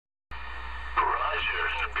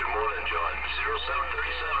morning, John.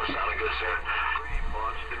 0737, sounding good, sir.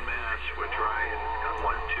 Boston, Mass. We're trying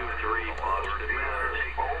 123 Boston, Mass.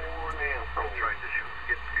 I'm trying to shoot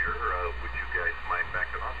skits here. Would you guys mind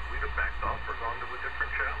backing off? We'd have backed off or gone to a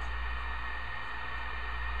different channel.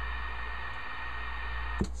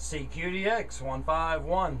 CQDX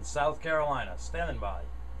 151, South Carolina, standing by.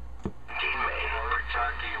 Team Maine.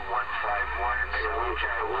 Kentucky 151, South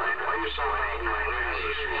Carolina. Why are you so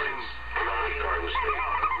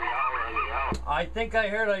I think I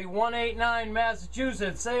heard a 189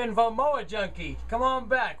 Massachusetts saying for Moa Junkie. Come on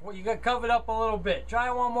back. Well, you got covered up a little bit. Try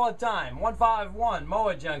it one more time. 151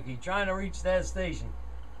 Moa Junkie trying to reach that station.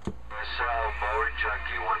 USL Moa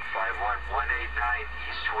Junkie 151, 189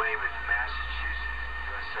 East Weymouth, Massachusetts.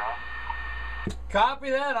 USL. Copy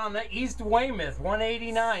that on the East Weymouth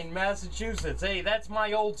 189 Massachusetts. Hey, that's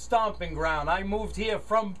my old stomping ground. I moved here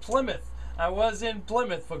from Plymouth. I was in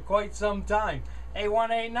Plymouth for quite some time. Hey,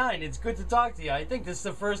 189, it's good to talk to you. I think this is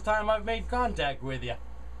the first time I've made contact with you.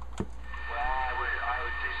 Well, I would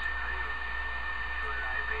disagree with you. You and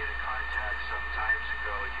I made a contact some times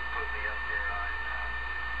ago, and you put me up there on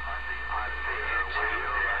the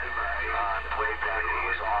YouTube, way back when it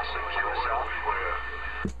was awesome QSL.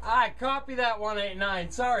 I copy that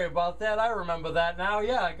 189. Sorry about that. I remember that now.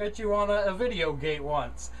 Yeah, I got you on a video gate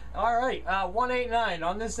once. All right, 189.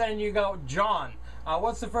 On this end, you got John.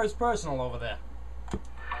 What's the first personal over there?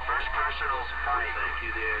 First personal's Mike. Thank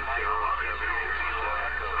you there,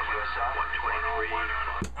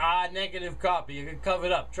 John. Negative copy. You can cover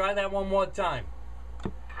it up. Try that one more time.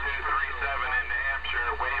 237 in New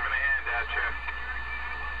Hampshire, waving a hand at you.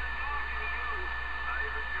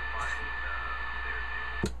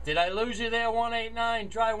 Did I lose you there, 189?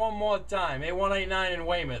 Try one more time. Hey, 189 in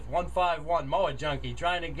Weymouth. 151 Moa Junkie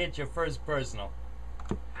trying to get your first personal.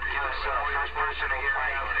 First personal here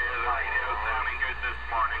out there. Sounding good this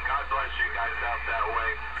morning. God bless you guys out that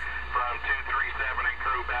way. From 237 and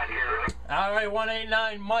crew back here. All right,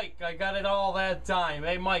 189 Mike. I got it all that time.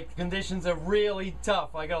 Hey, Mike, the conditions are really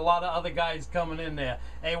tough. I got a lot of other guys coming in there.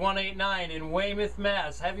 Hey, 189 in Weymouth,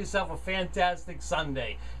 Mass. Have yourself a fantastic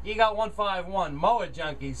Sunday. You got 151 Moa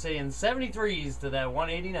Junkie saying 73s to that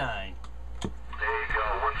 189. There you go,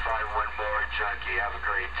 151 Moa Junkie. Have a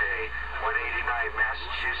great day. 189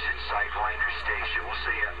 Massachusetts Sidewinder Station. We'll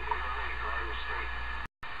see you.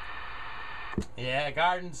 Yeah,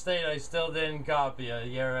 Garden State, I still didn't copy you.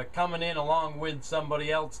 You're coming in along with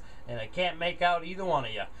somebody else, and I can't make out either one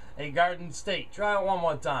of you. Hey, Garden State, try it one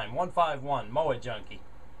more time. 151 Moa Junkie.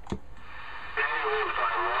 808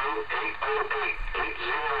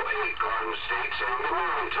 Garden State, saying good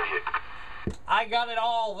morning to you. I got it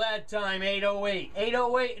all that time, 808.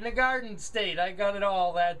 808 in the Garden State. I got it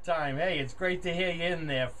all that time. Hey, it's great to hear you in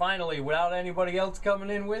there, finally, without anybody else coming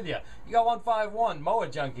in with you. You got 151 Moa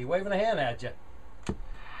Junkie waving a hand at you. Okay,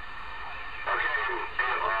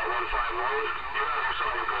 151. You're having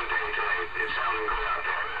yourself a good day today. It's sounding good out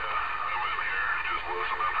there. I'm in here, just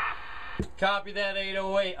listening. Copy that,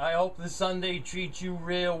 808. I hope the Sunday treats you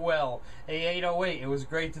real well. Hey, 808, it was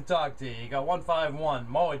great to talk to you. You got 151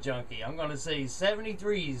 Moa Junkie. I'm going to say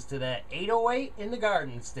 73s to that 808 in the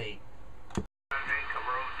Garden State.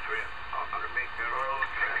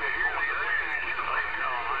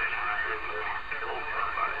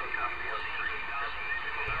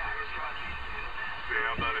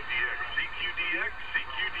 How about a DX? CQDX?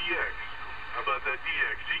 CQDX. How about that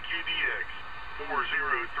DX? CQDX. 403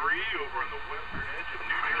 over on the western edge of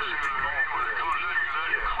New Jersey.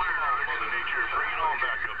 Mother Nature, bring it on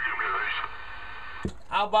back up to me.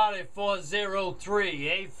 How about it, 403?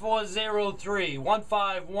 Hey, 403,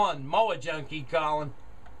 151 Moa Junkie calling.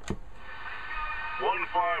 151.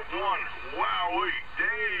 Wowee,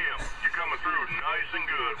 damn. You're coming through nice and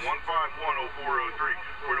good. 151-0403.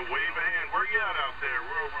 We're to wave a hand. Where you at out there?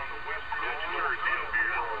 We're over on the western edge of Jersey up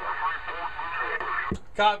here.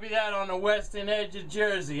 Copy that on the western edge of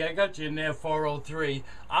Jersey. I got you in there, 403.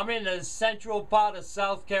 I'm in the central part of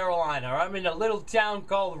South Carolina. I'm in a little town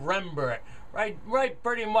called Rembert. Right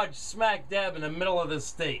pretty much smack dab in the middle of the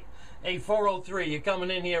state. Hey, 403, you're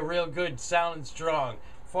coming in here real good, sounding strong.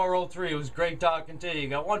 403, it was great talking to you. You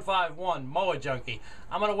got 151 Moa Junkie.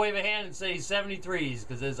 I'm going to wave a hand and say 73s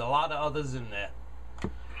because there's a lot of others in there.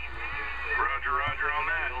 Roger, roger on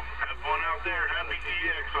that. Have fun out there. Happy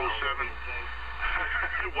DX07.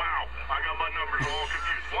 Wow, I got my numbers all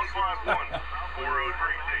confused. 151-403-873.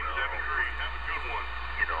 Have a good one.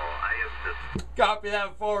 You know, I have to... Copy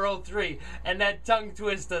that, 403. And that tongue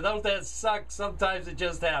twister, don't that suck? Sometimes it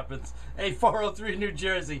just happens. Hey, 403 New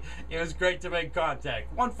Jersey, it was great to make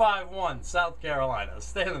contact. 151 South Carolina,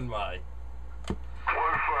 standing by. 151,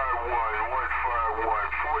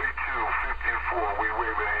 151, 40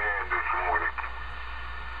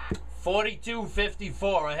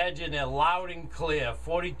 4254, I had you in there loud and clear.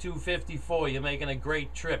 4254, you're making a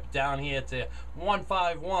great trip down here to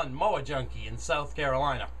 151 Moa Junkie in South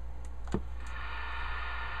Carolina. Did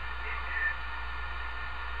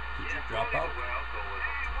you drop out?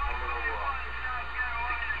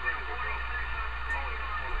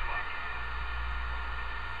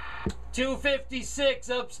 256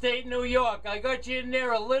 upstate New York. I got you in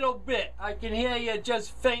there a little bit. I can hear you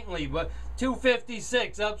just faintly, but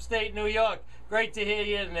 256 upstate New York. Great to hear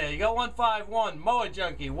you in there. You got 151 Moa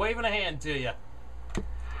Junkie waving a hand to you.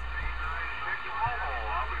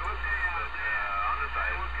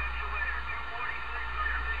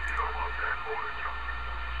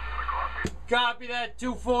 Copy that,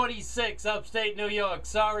 246 upstate New York.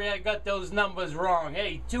 Sorry I got those numbers wrong.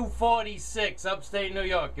 Hey, 246 upstate New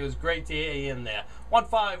York. It was great to hear you in there.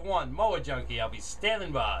 151 Moa Junkie. I'll be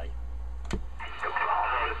standing by.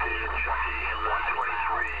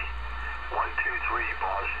 123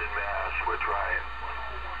 Boston, Mass. With Ryan.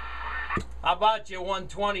 How about you,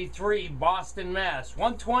 123 Boston, Mass?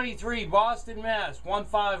 123 Boston, Mass.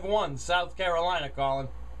 151 South Carolina calling.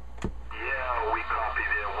 Yeah, we copy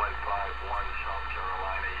there, 151 South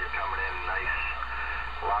Carolina. You're coming in nice,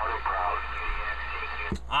 loud and proud.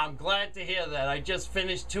 I'm glad to hear that. I just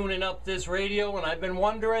finished tuning up this radio and I've been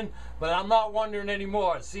wondering, but I'm not wondering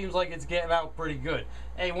anymore. It seems like it's getting out pretty good.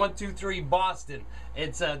 Hey, 123 Boston.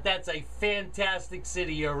 That's a fantastic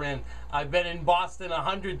city you're in. I've been in Boston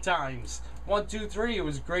 100 times. 123, it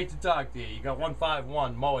was great to talk to you. You got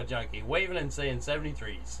 151 Moa Junkie waving and saying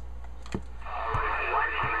 73s.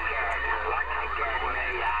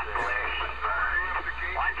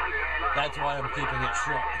 That's why I'm keeping it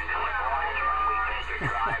short.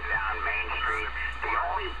 Drive down Main Street. The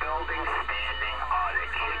only buildings standing are the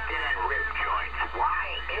chicken and rib joints.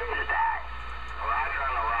 Why is that? Roger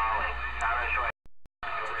on the Raleigh.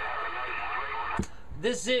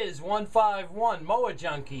 This is 151 Moa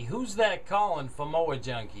Junkie. Who's that calling for Moa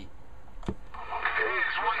Junkie? Hey,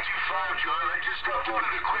 it's 125, John. I just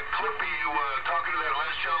uploaded a quick clip of you talking to that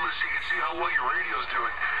last gentleman so you can see how well your radio's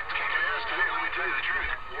doing. It's kicking ass today, let me tell you the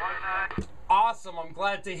truth. Awesome, I'm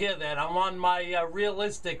glad to hear that. I'm on my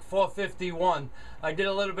realistic 451. I did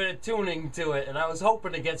a little bit of tuning to it, and I was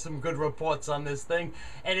hoping to get some good reports on this thing.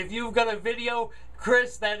 And if you've got a video,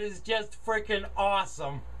 Chris, that is just freaking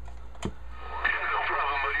awesome. Yeah, no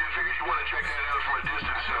problem, buddy. I figured you want to check that out from a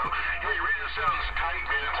distance, so... Yeah, your radio sounds tight,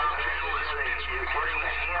 man. It's on channel. It's Getting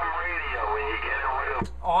the ham radio when you get it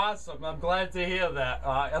with Awesome, I'm glad to hear that.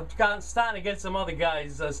 I'm starting to get some other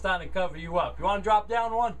guys starting to cover you up. You want to drop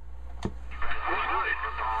down one? Hey,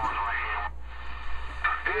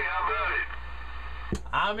 how about it?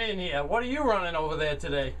 I'm in here. What are you running over there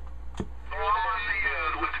today? Well, I'm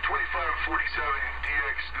on with the 2547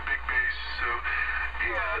 DX, the big bass, so...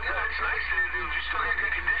 Yeah, it's nice. You still got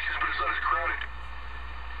good conditions, but it's not as crowded.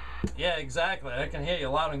 Yeah, exactly. I can hear you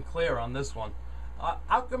loud and clear on this one.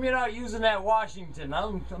 How come you're not using that Washington?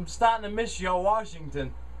 I'm starting to miss your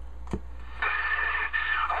Washington. I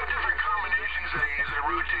have different combinations I use. I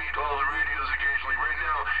rotate all the radios occasionally. Right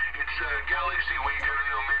now, it's Galaxy Week. I don't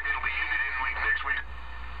know, maybe it'll be Uniden Week next week.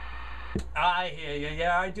 I hear you.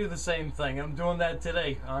 Yeah, I do the same thing. I'm doing that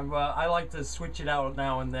today. I like to switch it out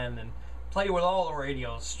now and then and play with all the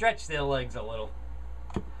radios, stretch their legs a little.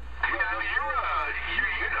 Yeah, I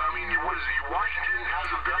mean, what is it? Washington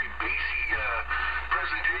has a very bassy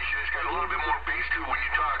presentation. It's got a little bit more bass to it when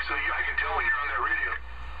you talk, so I can tell when you're on that radio.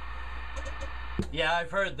 Yeah,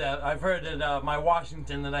 I've heard that. I've heard that my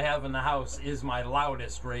Washington that I have in the house is my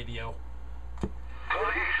loudest radio. Well,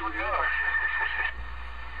 they usually are.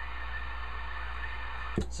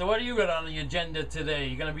 So what do you got on the agenda today?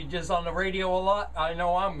 You gonna be just on the radio a lot? I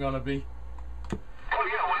know I'm gonna be. Oh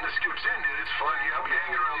yeah, when the skip's ended, it's fun. Yeah, I'll be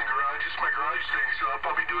hanging around the garage. It's my garage thing, so I'll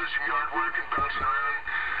probably doing some yard work and bouncing around,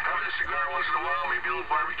 having a cigar once in a while, maybe a little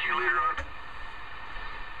barbecue later on.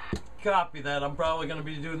 Copy that. I'm probably going to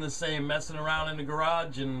be doing the same, messing around in the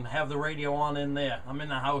garage and have the radio on in there. I'm in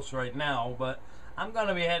the house right now, but I'm going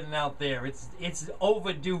to be heading out there. It's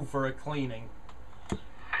overdue for a cleaning. Yeah,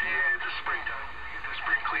 it's the springtime. Get the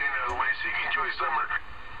spring cleaning out of the way so you can enjoy summer.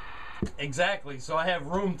 Exactly. So I have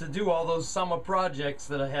room to do all those summer projects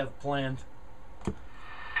that I have planned.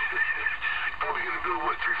 Probably going to build,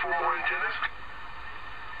 what, 3-4 more antennas?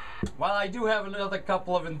 Well, I do have another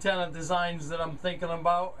couple of antenna designs that I'm thinking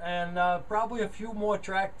about, and probably a few more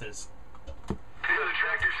tractors. Yeah, the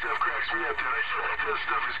tractor stuff cracks me up, dude. That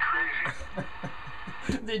stuff is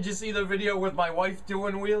crazy. Did you see the video with my wife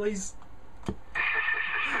doing wheelies? That's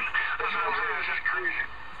what I'm saying. It's just crazy.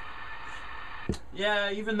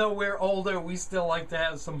 Yeah, even though we're older, we still like to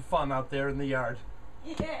have some fun out there in the yard.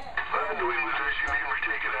 Yeah. New England has your neighbors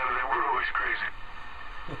take it out of there. We're always crazy.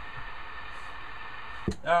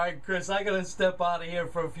 All right, Chris, I gotta step out of here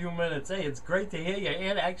for a few minutes. Hey, it's great to hear you,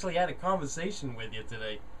 and I actually had a conversation with you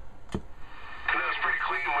today. That's pretty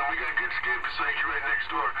clean, man. We got a good skip beside you right next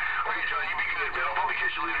door. Okay, John, you be good, man. I'll probably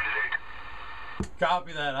catch you later today.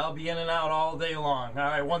 Copy that. I'll be in and out all day long.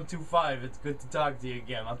 All right, 125. It's good to talk to you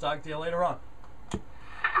again. I'll talk to you later on.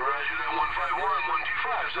 Roger that. 151,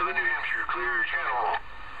 125, Southern New Hampshire. Clear your channel.